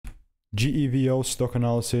GEVO stock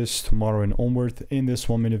analysis tomorrow and onward. In this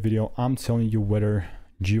 1-minute video, I'm telling you whether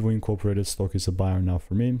Gevo Incorporated stock is a buy or not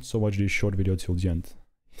for me. So watch this short video till the end.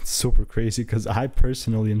 It's super crazy because I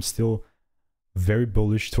personally am still very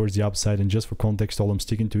bullish towards the upside, and just for context, all I'm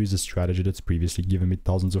sticking to is a strategy that's previously given me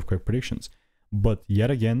thousands of correct predictions. But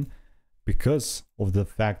yet again, because of the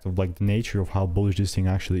fact of like the nature of how bullish this thing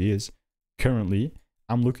actually is, currently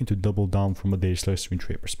I'm looking to double down from a day/swing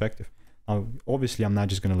trade perspective. Now, obviously, I'm not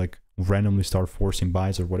just gonna like randomly start forcing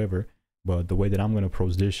buys or whatever, but the way that I'm gonna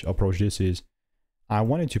approach this is, I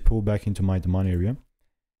wanted to pull back into my demand area, and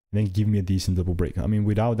then give me a decent double break. I mean,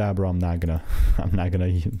 without that, bro, I'm not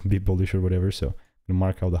gonna be bullish or whatever. So I'm gonna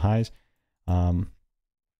mark out the highs, and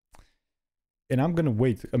I'm gonna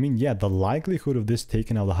wait. I mean, yeah, the likelihood of this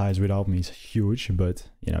taking out the highs without me is huge, but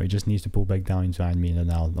you know, it just needs to pull back down inside me, and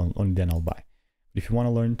then only then I'll buy. But if you want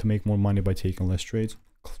to learn to make more money by taking less trades,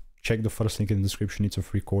 check the first link in the description. It's a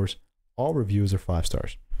free course. All reviews are 5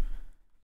 stars.